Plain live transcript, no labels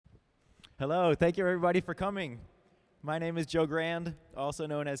Hello, thank you everybody for coming. My name is Joe Grand, also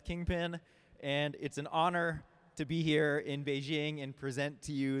known as Kingpin, and it's an honor to be here in Beijing and present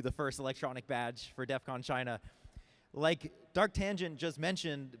to you the first electronic badge for DEFCON China. Like Dark Tangent just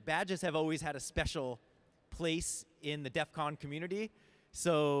mentioned, badges have always had a special place in the DEFCON community,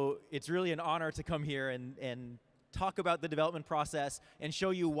 so it's really an honor to come here and talk about the development process and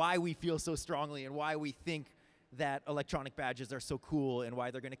show you why we feel so strongly and why we think that electronic badges are so cool and why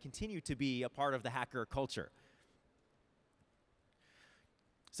they're going to continue to be a part of the hacker culture.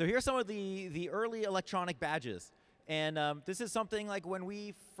 So here's some of the early electronic badges. And this is something like when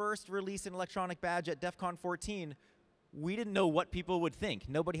we first released an electronic badge at DEFCON 14, we didn't know what people would think.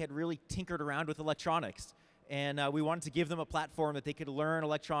 Nobody had really tinkered around with electronics. And we wanted to give them a platform that they could learn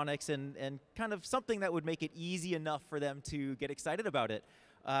electronics and kind of something that would make it easy enough for them to get excited about it.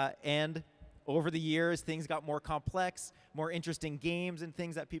 And over the years, things got more complex, more interesting games and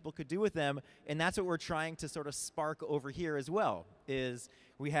things that people could do with them, and that's what we're trying to sort of spark over here as well, is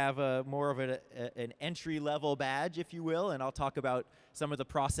we have more of an entry-level badge, if you will, and I'll talk about some of the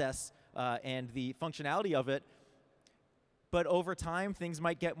process and the functionality of it. But over time, things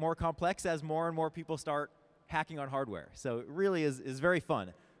might get more complex as more and more people start hacking on hardware. So it really is very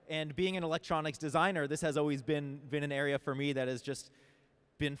fun. And being an electronics designer, this has always been an area for me that has just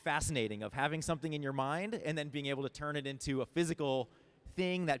been fascinating, of having something in your mind and then being able to turn it into a physical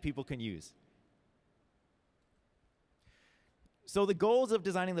thing that people can use. So the goals of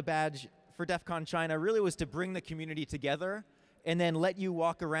designing the badge for DEFCON China really was to bring the community together and then let you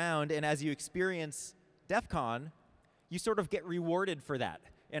walk around, and as you experience DEFCON, you sort of get rewarded for that.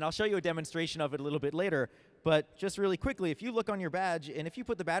 And I'll show you a demonstration of it a little bit later, but just really quickly, if you look on your badge and if you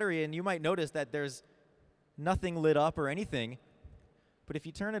put the battery in, you might notice that there's nothing lit up or anything. But if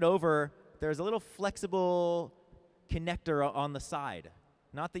you turn it over, there's a little flexible connector on the side.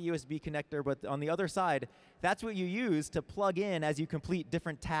 Not the USB connector, but on the other side. That's what you use to plug in as you complete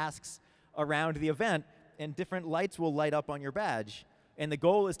different tasks around the event, and different lights will light up on your badge. And the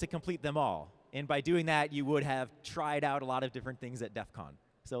goal is to complete them all. And by doing that, you would have tried out a lot of different things at DEF CON.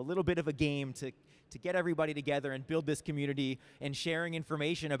 So a little bit of a game to get everybody together and build this community and sharing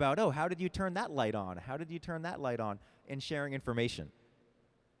information about, oh, how did you turn that light on? How did you turn that light on? And sharing information.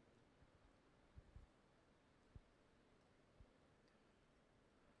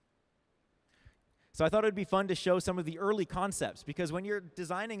 So I thought it would be fun to show some of the early concepts, because when you're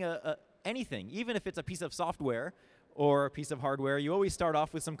designing anything, even if it's a piece of software or a piece of hardware, you always start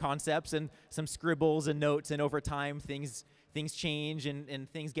off with some concepts and some scribbles and notes, and over time things change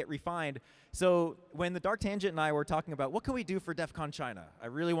and things get refined. So when the Dark Tangent and I were talking about what can we do for DEFCON China, I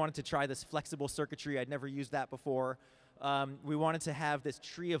really wanted to try this flexible circuitry. I'd never used that before. We wanted to have this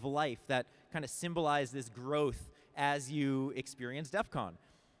tree of life that kind of symbolized this growth as you experience DEF CON.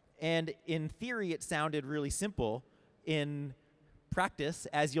 And in theory, it sounded really simple. In practice,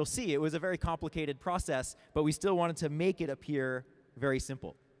 as you'll see, it was a very complicated process, but we still wanted to make it appear very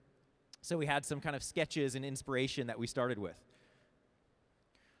simple. So we had some kind of sketches and inspiration that we started with.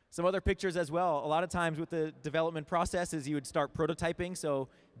 Some other pictures as well. A lot of times with the development process is you would start prototyping, so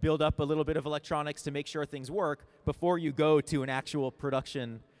build up a little bit of electronics to make sure things work before you go to an actual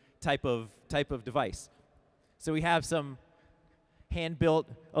production type of device. So we have some hand-built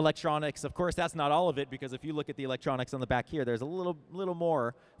electronics. Of course, that's not all of it, because if you look at the electronics on the back here, there's a little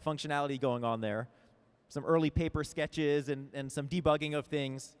more functionality going on there. Some early paper sketches and some debugging of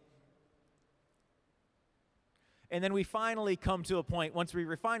things. And then we finally come to a point, once we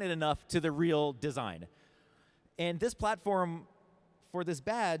refine it enough, to the real design. And this platform for this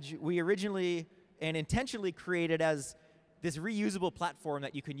badge, we originally and intentionally created as this reusable platform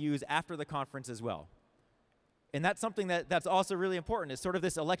that you can use after the conference as well. And that's something that's also really important, is sort of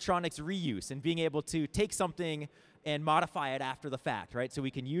this electronics reuse and being able to take something and modify it after the fact, right? So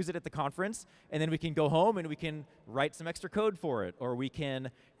we can use it at the conference, and then we can go home and we can write some extra code for it, or we can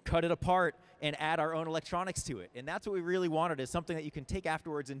cut it apart and add our own electronics to it. And that's what we really wanted, is something that you can take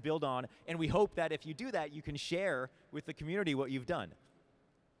afterwards and build on, and we hope that if you do that, you can share with the community what you've done.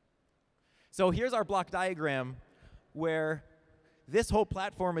 So here's our block diagram, where this whole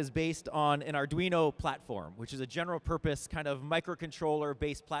platform is based on an Arduino platform, which is a general purpose kind of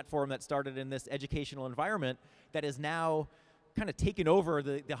microcontroller-based platform that started in this educational environment that is now kind of taken over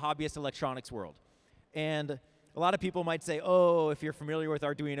the hobbyist electronics world. And a lot of people might say, oh, if you're familiar with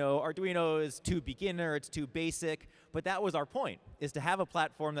Arduino, Arduino is too beginner, it's too basic. But that was our point, is to have a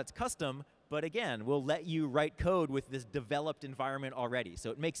platform that's custom, but again, will let you write code with this developed environment already.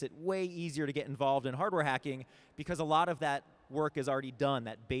 So it makes it way easier to get involved in hardware hacking, because a lot of that work is already done,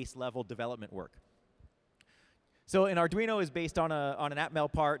 that base level development work. So an Arduino is based on an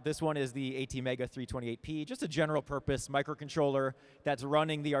Atmel part. This one is the ATmega 328P, just a general purpose microcontroller that's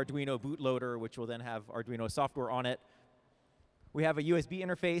running the Arduino bootloader, which will then have Arduino software on it. We have a USB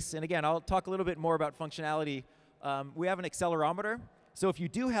interface, and again, I'll talk a little bit more about functionality. We have an accelerometer, so if you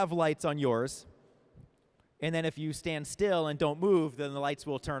do have lights on yours, and then if you stand still and don't move, then the lights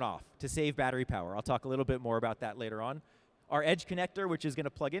will turn off to save battery power. I'll talk a little bit more about that later on. Our edge connector, which is going to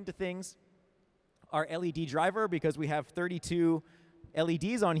plug into things. Our LED driver, because we have 32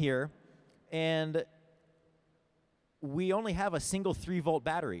 LEDs on here, and we only have a single 3-volt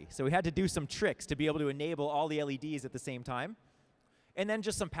battery. So we had to do some tricks to be able to enable all the LEDs at the same time. And then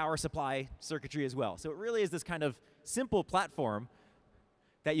just some power supply circuitry as well. So it really is this kind of simple platform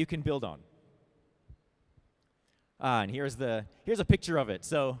that you can build on. And here's a picture of it.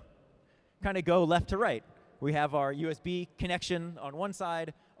 So kind of go left to right. We have our USB connection on one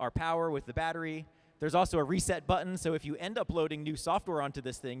side, our power with the battery. There's also a reset button, so if you end up loading new software onto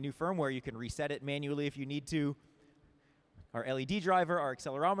this thing, new firmware, you can reset it manually if you need to. Our LED driver, our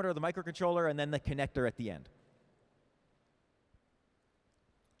accelerometer, the microcontroller, and then the connector at the end.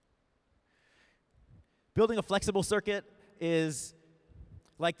 Building a flexible circuit is,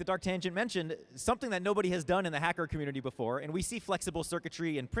 like the Dark Tangent mentioned, something that nobody has done in the hacker community before, and we see flexible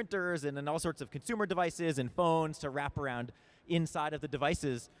circuitry in printers and in all sorts of consumer devices and phones to wrap around inside of the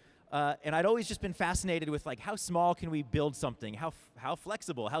devices. And I'd always just been fascinated with, like, how small can we build something? How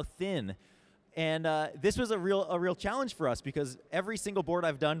flexible? How thin? And this was a real challenge for us, because every single board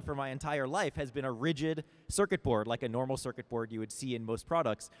I've done for my entire life has been a rigid circuit board, like a normal circuit board you would see in most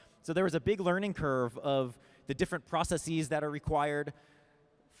products. So there was a big learning curve of the different processes that are required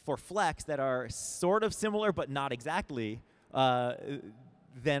for flex that are sort of similar but not exactly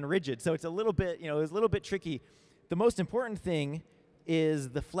than rigid. So it's a little bit, it was a little bit tricky. The most important thing is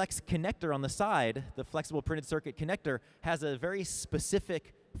the flex connector on the side, the flexible printed circuit connector, has a very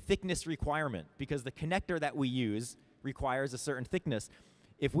specific thickness requirement, because the connector that we use requires a certain thickness.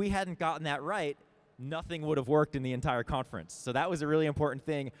 If we hadn't gotten that right, nothing would have worked in the entire conference. So that was a really important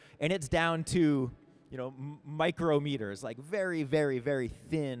thing, and it's down to micrometers, like very, very, very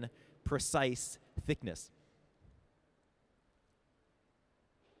thin, precise thickness.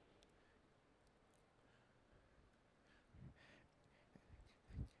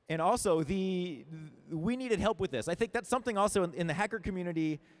 And also, we needed help with this. I think that's something also in the hacker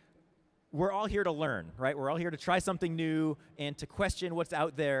community, we're all here to learn, right? We're all here to try something new and to question what's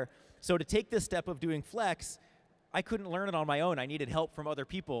out there. So to take this step of doing flex, I couldn't learn it on my own. I needed help from other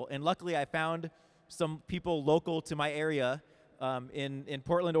people. And luckily, I found some people local to my area in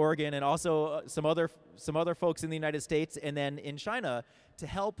Portland, Oregon, and also some other folks in the United States and then in China to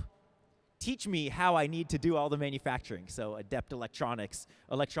help teach me how I need to do all the manufacturing. So Adept Electronics,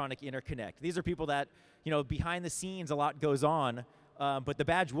 Electronic Interconnect. These are people that, behind the scenes a lot goes on, but the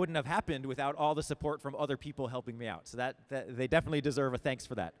badge wouldn't have happened without all the support from other people helping me out. So that they definitely deserve a thanks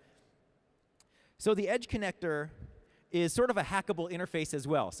for that. So the edge connector is sort of a hackable interface as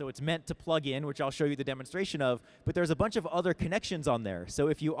well. So it's meant to plug in, which I'll show you the demonstration of, but there's a bunch of other connections on there. So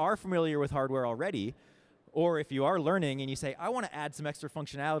if you are familiar with hardware already, or if you are learning and you say, I want to add some extra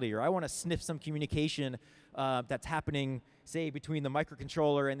functionality, or I want to sniff some communication that's happening, say, between the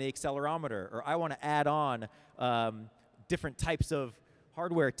microcontroller and the accelerometer, or I want to add on different types of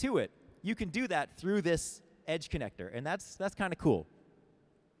hardware to it, you can do that through this edge connector, and that's kind of cool.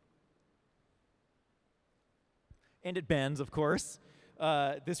 And it bends, of course.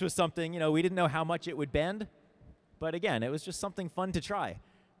 This was something, we didn't know how much it would bend, but again, it was just something fun to try.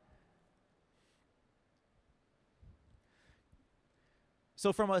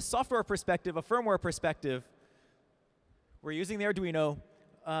 So from a software perspective, a firmware perspective, we're using the Arduino.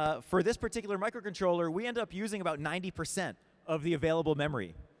 For this particular microcontroller, we end up using about 90% of the available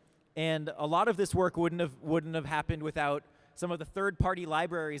memory. And a lot of this work wouldn't have happened without some of the third-party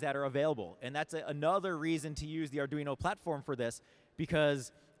libraries that are available. And that's another reason to use the Arduino platform for this,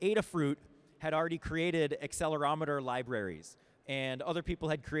 because Adafruit had already created accelerometer libraries, and other people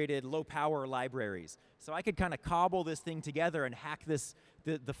had created low-power libraries. So I could kind of cobble this thing together and hack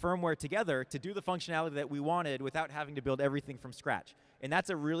the firmware together to do the functionality that we wanted without having to build everything from scratch. And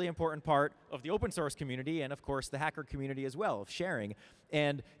that's a really important part of the open source community and, of course, the hacker community as well, of sharing.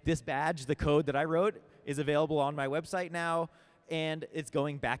 And this badge, the code that I wrote, is available on my website now, and it's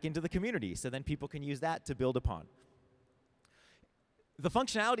going back into the community. So then people can use that to build upon. The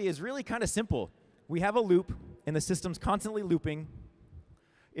functionality is really kind of simple. We have a loop, and the system's constantly looping.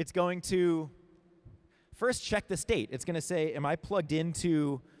 It's going to first check the state. It's going to say, am I plugged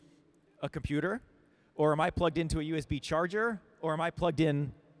into a computer? Or am I plugged into a USB charger? Or am I plugged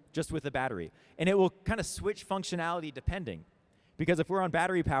in just with the battery. And it will kind of switch functionality depending. Because if we're on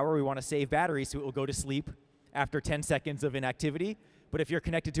battery power, we want to save battery so it will go to sleep after 10 seconds of inactivity. But if you're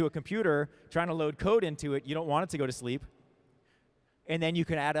connected to a computer, trying to load code into it, you don't want it to go to sleep. And then you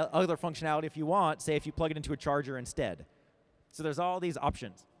can add other functionality if you want, say if you plug it into a charger instead. So there's all these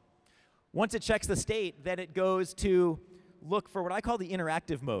options. Once it checks the state, then it goes to look for what I call the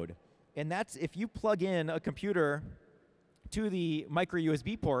interactive mode. And that's if you plug in a computer to the micro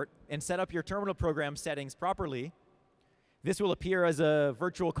USB port and set up your terminal program settings properly, this will appear as a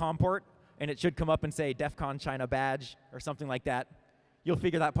virtual COM port, and it should come up and say DEFCON China badge or something like that. You'll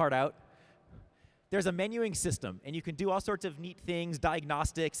figure that part out. There's a menuing system, and you can do all sorts of neat things,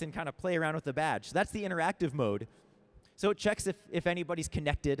 diagnostics, and kind of play around with the badge. So that's the interactive mode. So it checks if anybody's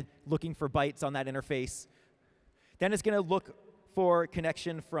connected, looking for bytes on that interface. Then it's going to look for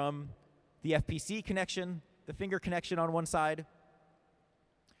connection from the FPC connection, the finger connection on one side.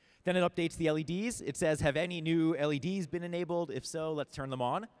 Then it updates the LEDs. It says, have any new LEDs been enabled? If so, let's turn them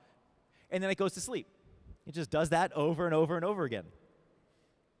on. And then it goes to sleep. It just does that over and over and over again.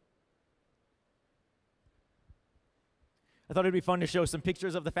 I thought it'd be fun to show some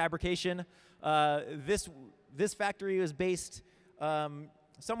pictures of the fabrication. This factory was based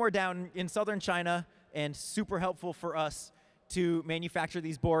somewhere down in southern China and super helpful for us to manufacture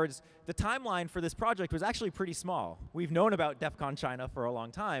these boards. The timeline for this project was actually pretty small. We've known about DEFCON China for a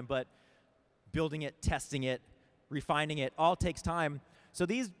long time, but building it, testing it, refining it, all takes time. So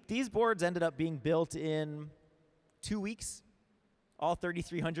these boards ended up being built in 2 weeks, all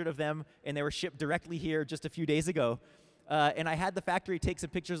 3,300 of them, and they were shipped directly here just a few days ago. And I had the factory take some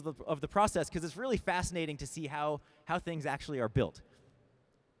pictures of the process because it's really fascinating to see how things actually are built.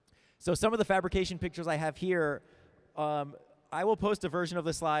 So some of the fabrication pictures I have here, I will post a version of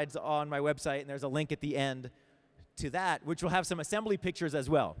the slides on my website, and there's a link at the end to that, which will have some assembly pictures as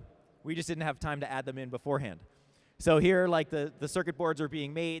well. We just didn't have time to add them in beforehand. So here, like the circuit boards are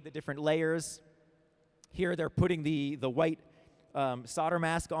being made, the different layers. Here they're putting the white solder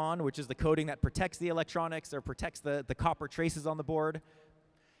mask on, which is the coating that protects the electronics or protects the copper traces on the board.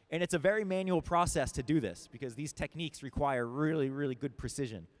 And it's a very manual process to do this because these techniques require really, really good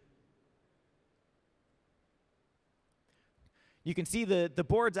precision. You can see the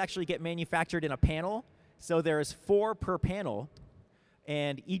boards actually get manufactured in a panel. So there's 4 per panel,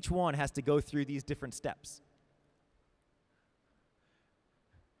 and each one has to go through these different steps.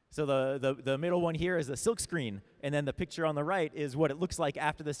 So the middle one here is the silk screen, and then the picture on the right is what it looks like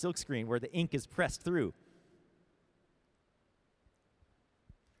after the silk screen, where the ink is pressed through.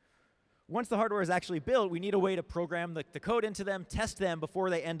 Once the hardware is actually built, we need a way to program the code into them, test them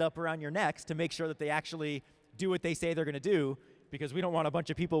before they end up around your necks to make sure that they actually do what they say they're going to do, because we don't want a bunch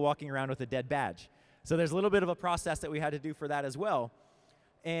of people walking around with a dead badge. So there's a little bit of a process that we had to do for that as well.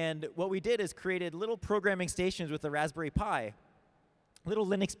 And what we did is created little programming stations with the Raspberry Pi, little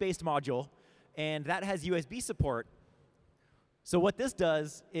Linux-based module, and that has USB support. So what this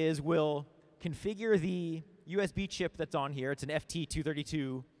does is we'll configure the USB chip that's on here. It's an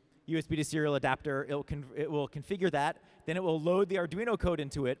FT232 USB to serial adapter. It will configure that. Then it will load the Arduino code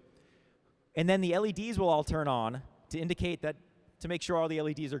into it. And then the LEDs will all turn on to indicate that, to make sure all the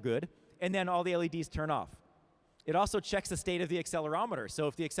LEDs are good. And then all the LEDs turn off. It also checks the state of the accelerometer. So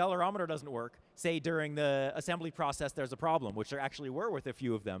if the accelerometer doesn't work, say during the assembly process there's a problem, which there actually were with a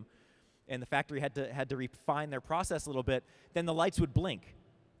few of them, and the factory had to refine their process a little bit, then the lights would blink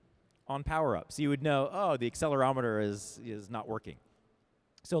on power up. So you would know, oh, the accelerometer is not working.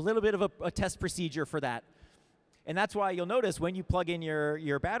 So a little bit of a test procedure for that. And that's why you'll notice when you plug in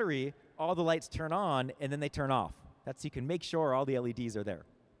your battery, all the lights turn on and then they turn off. That's so you can make sure all the LEDs are there.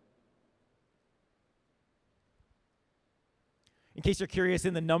 In case you're curious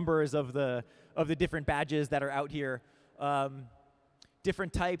in the numbers of the different badges that are out here,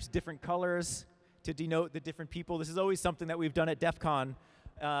 different types, different colors to denote the different people. This is always something that we've done at DEF CON,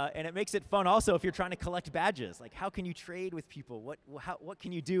 and it makes it fun also if you're trying to collect badges. Like, how can you trade with people? What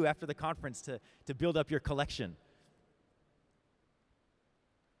can you do after the conference to build up your collection?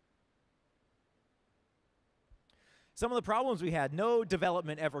 Some of the problems we had, no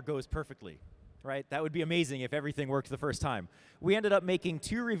development ever goes perfectly. Right? That would be amazing if everything worked the first time. We ended up making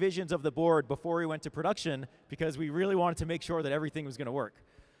 2 revisions of the board before we went to production because we really wanted to make sure that everything was going to work.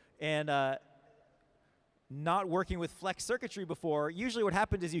 And not working with flex circuitry before, usually what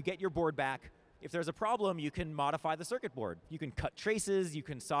happens is you get your board back. If there's a problem, you can modify the circuit board. You can cut traces, you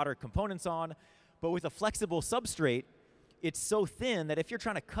can solder components on. But with a flexible substrate, it's so thin that if you're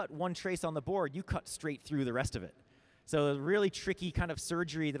trying to cut one trace on the board, you cut straight through the rest of it. So it was a really tricky kind of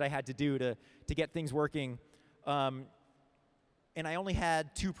surgery that I had to do to get things working. And I only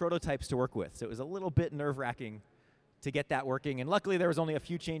had 2 prototypes to work with, so it was a little bit nerve-wracking to get that working. And luckily, there was only a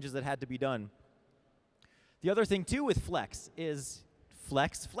few changes that had to be done. The other thing, too, with Flex is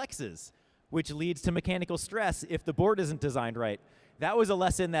Flex flexes, which leads to mechanical stress if the board isn't designed right. That was a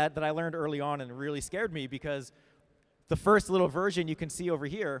lesson that I learned early on and really scared me, because the first little version you can see over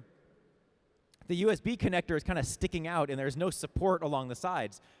here, the USB connector is kind of sticking out, and there's no support along the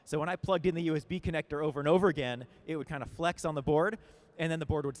sides. So when I plugged in the USB connector over and over again, it would kind of flex on the board, and then the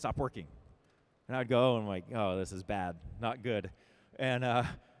board would stop working. And I'd go, and I'm like, oh, this is bad, not good. And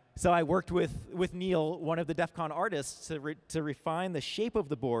so I worked with Neil, one of the DEFCON artists, to refine the shape of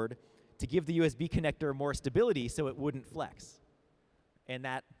the board to give the USB connector more stability so it wouldn't flex. And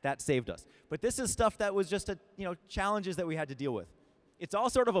that saved us. But this is stuff that was just challenges that we had to deal with. It's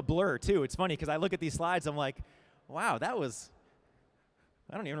all sort of a blur, too. It's funny, because I look at these slides, I'm like, wow, I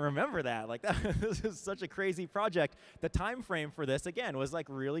don't even remember that. Like, this is such a crazy project. The time frame for this, again, was like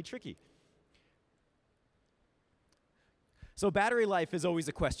really tricky. So battery life is always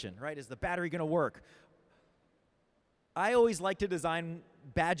a question, right? Is the battery going to work? I always like to design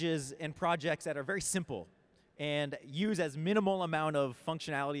badges and projects that are very simple and use as minimal amount of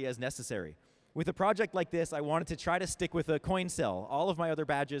functionality as necessary. With a project like this, I wanted to try to stick with a coin cell. All of my other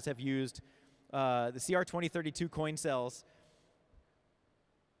badges have used the CR2032 coin cells.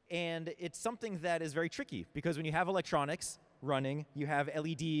 And it's something that is very tricky, because when you have electronics running, you have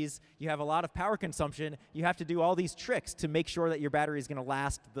LEDs, you have a lot of power consumption, you have to do all these tricks to make sure that your battery is going to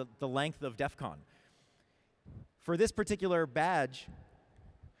last the length of DEFCON. For this particular badge,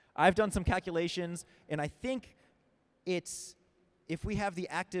 I've done some calculations, and I think if we have the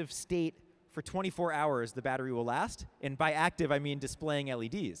active state for 24 hours, the battery will last. And by active, I mean displaying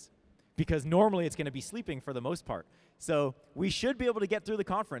LEDs, because normally it's going to be sleeping for the most part. So we should be able to get through the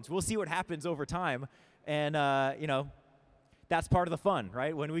conference. We'll see what happens over time. And that's part of the fun,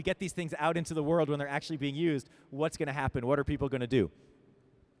 right? When we get these things out into the world, when they're actually being used, what's going to happen? What are people going to do?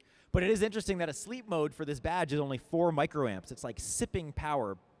 But it is interesting that a sleep mode for this badge is only 4 microamps. It's like sipping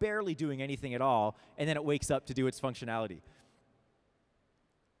power, barely doing anything at all, and then it wakes up to do its functionality.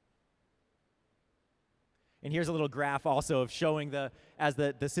 And here's a little graph also of showing as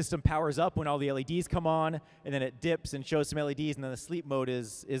the system powers up, when all the LEDs come on, and then it dips and shows some LEDs, and then the sleep mode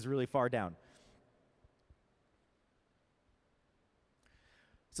is really far down.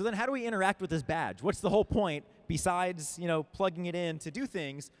 So then how do we interact with this badge? What's the whole point besides plugging it in to do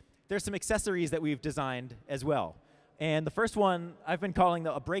things? There's some accessories that we've designed as well. And the first one I've been calling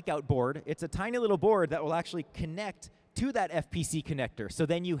a breakout board. It's a tiny little board that will actually connect to that FPC connector. So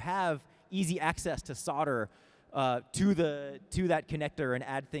then you have easy access to solder to that connector and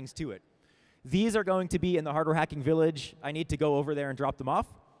add things to it. These are going to be in the Hardware Hacking Village. I need to go over there and drop them off.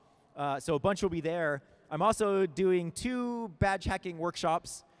 So a bunch will be there. I'm also doing 2 badge hacking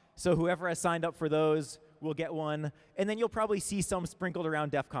workshops. So whoever has signed up for those will get one. And then you'll probably see some sprinkled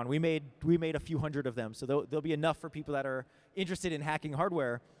around DEFCON. We made a few hundred of them. So there'll be enough for people that are interested in hacking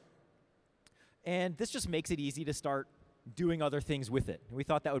hardware. And this just makes it easy to start doing other things with it. And we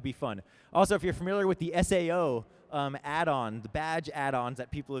thought that would be fun. Also, if you're familiar with the SAO add-on, the badge add-ons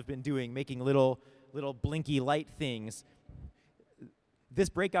that people have been doing, making little blinky light things, this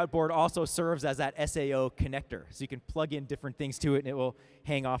breakout board also serves as that SAO connector. So you can plug in different things to it, and it will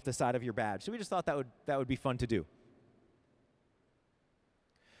hang off the side of your badge. So we just thought that would be fun to do.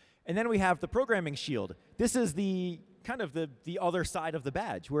 And then we have the programming shield. This is kind of the other side of the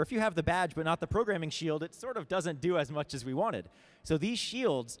badge, where if you have the badge but not the programming shield, it sort of doesn't do as much as we wanted. So these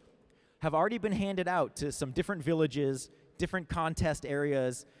shields have already been handed out to some different villages, different contest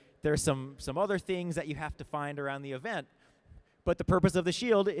areas. There's some other things that you have to find around the event. But the purpose of the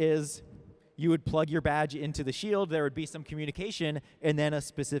shield is you would plug your badge into the shield, there would be some communication, and then a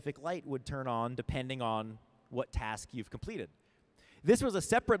specific light would turn on depending on what task you've completed. This was a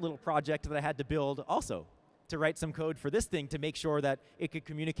separate little project that I had to build also, to write some code for this thing to make sure that it could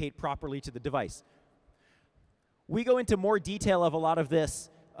communicate properly to the device. We go into more detail of a lot of this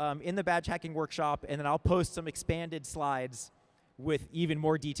in the badge hacking workshop, and then I'll post some expanded slides with even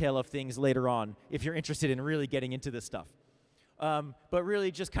more detail of things later on if you're interested in really getting into this stuff. But really,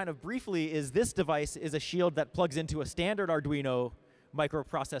 just kind of briefly, this device is a shield that plugs into a standard Arduino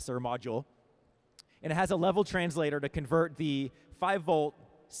microprocessor module. And it has a level translator to convert the 5-volt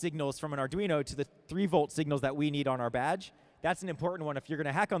signals from an Arduino to the 3-volt signals that we need on our badge. That's an important one. If you're going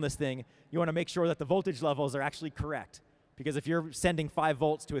to hack on this thing, you want to make sure that the voltage levels are actually correct. Because if you're sending 5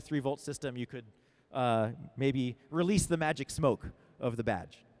 volts to a 3-volt system, you could maybe release the magic smoke of the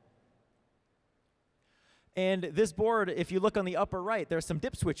badge. And this board, if you look on the upper right, there's some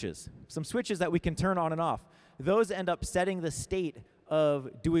dip switches, some switches that we can turn on and off. Those end up setting the state of,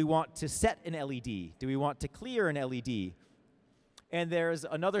 do we want to set an LED? Do we want to clear an LED? And there's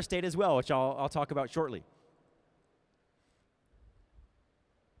another state as well, which I'll talk about shortly.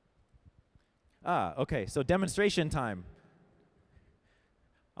 OK, so demonstration time.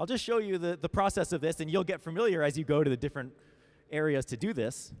 I'll just show you the process of this, and you'll get familiar as you go to the different areas to do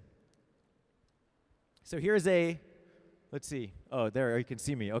this. So here's let's see. Oh, there, you can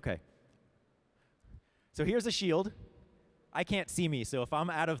see me. OK. So here's a shield. I can't see me, so if I'm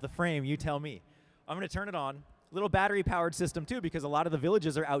out of the frame, you tell me. I'm going to turn it on. Little battery-powered system, too, because a lot of the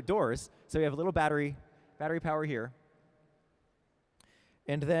villages are outdoors. So we have a little battery power here.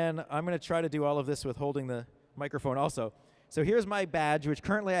 And then I'm going to try to do all of this with holding the microphone also. So here's my badge, which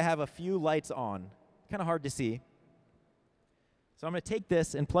currently I have a few lights on. Kind of hard to see. So I'm going to take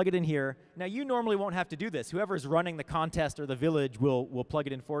this and plug it in here. Now, you normally won't have to do this. Whoever's running the contest or the village will plug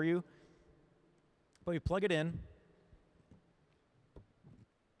it in for you. But you plug it in.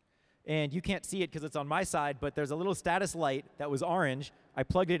 And you can't see it because it's on my side, but there's a little status light that was orange. I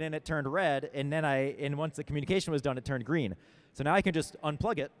plugged it in, it turned red, and then once the communication was done, it turned green. So now I can just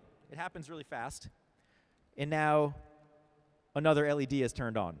unplug it. It happens really fast. And now another LED is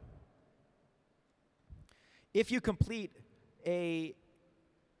turned on. If you complete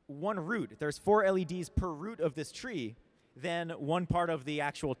one route, there's 4 LEDs per root of this tree, then one part of the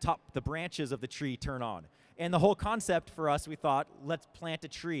actual top, the branches of the tree turn on. And the whole concept for us, we thought, let's plant a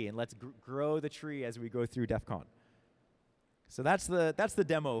tree and let's grow the tree as we go through DEF CON. So that's the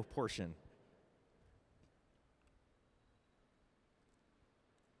demo portion.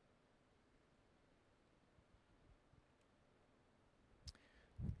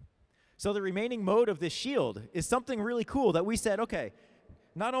 So the remaining mode of this shield is something really cool that we said, OK,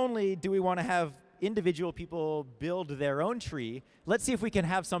 not only do we want to have individual people build their own tree, let's see if we can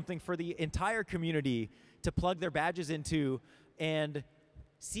have something for the entire community to plug their badges into and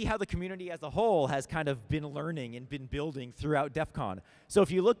see how the community as a whole has kind of been learning and been building throughout DEF CON. So if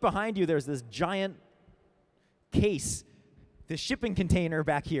you look behind you, there's this giant case, this shipping container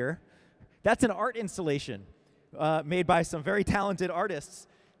back here. That's an art installation made by some very talented artists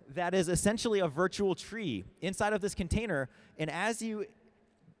that is essentially a virtual tree inside of this container. And as you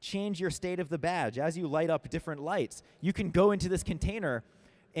change your state of the badge, as you light up different lights, you can go into this container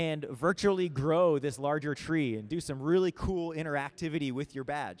and virtually grow this larger tree and do some really cool interactivity with your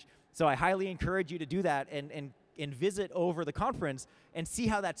badge. So I highly encourage you to do that and visit over the conference and see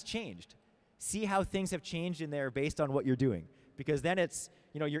how that's changed. See how things have changed in there based on what you're doing. Because then it's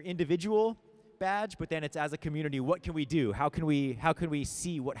your individual badge, but then it's as a community, what can we do? How can we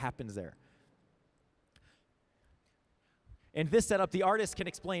see what happens there? In this setup, the artist can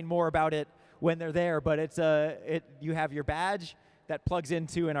explain more about it when they're there, but you have your badge that plugs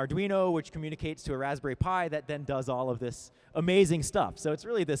into an Arduino, which communicates to a Raspberry Pi that then does all of this amazing stuff. So it's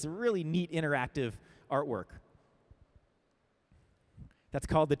really this really neat interactive artwork. That's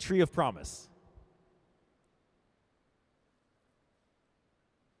called the Tree of Promise.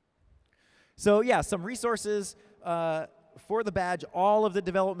 So yeah, some resources for the badge. All of the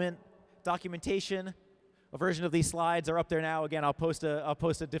development documentation, a version of these slides are up there now. Again, I'll post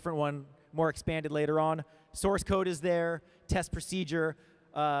a different one, more expanded later on. Source code is there, test procedure,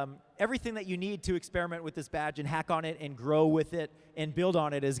 everything that you need to experiment with this badge and hack on it and grow with it and build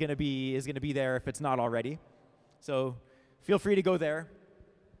on it is going to be there if it's not already. So feel free to go there.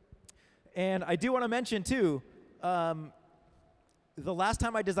 And I do want to mention too, the last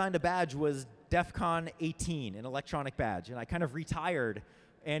time I designed a badge was DEFCON 18, an electronic badge, and I kind of retired.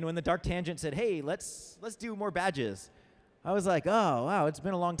 And when the Dark Tangent said, "Hey, let's do more badges," I was like, "Oh, wow, it's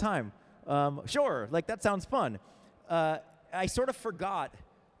been a long time. Sure, like that sounds fun." I sort of forgot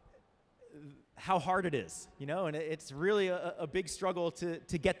how hard it is, and it's really a big struggle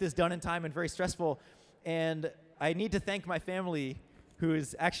to get this done in time and very stressful. And I need to thank my family, who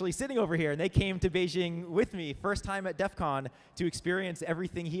is actually sitting over here, and they came to Beijing with me, first time at DEF CON, to experience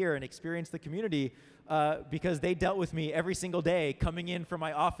everything here and experience the community, because they dealt with me every single day coming in from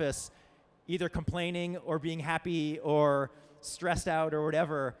my office, either complaining or being happy or stressed out or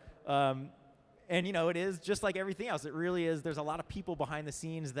whatever. And it is just like everything else. It really is. There's a lot of people behind the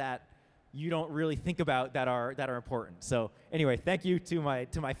scenes that you don't really think about that are important. So anyway, thank you to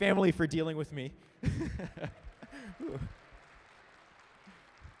my family for dealing with me.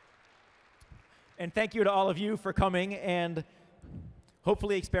 And thank you to all of you for coming and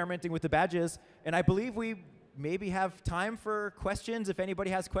hopefully experimenting with the badges. And I believe we maybe have time for questions if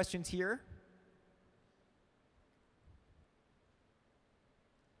anybody has questions here.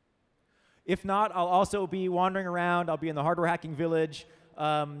 If not, I'll also be wandering around. I'll be in the hardware hacking village.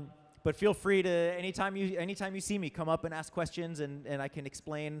 But feel free to, anytime you see me, come up and ask questions, and I can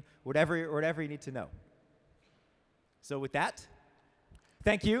explain whatever you need to know. So with that,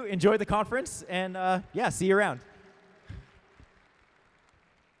 thank you. Enjoy the conference, and yeah, see you around.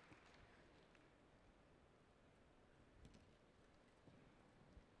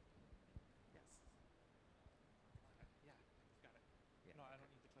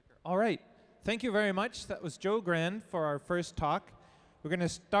 All right. Thank you very much. That was Joe Grand for our first talk. We're going to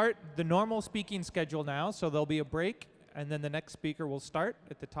start the normal speaking schedule now, so there'll be a break, and then the next speaker will start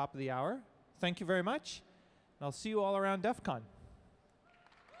at the top of the hour. Thank you very much, and I'll see you all around DEF CON.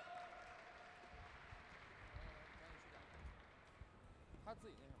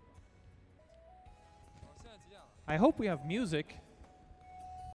 I hope we have music.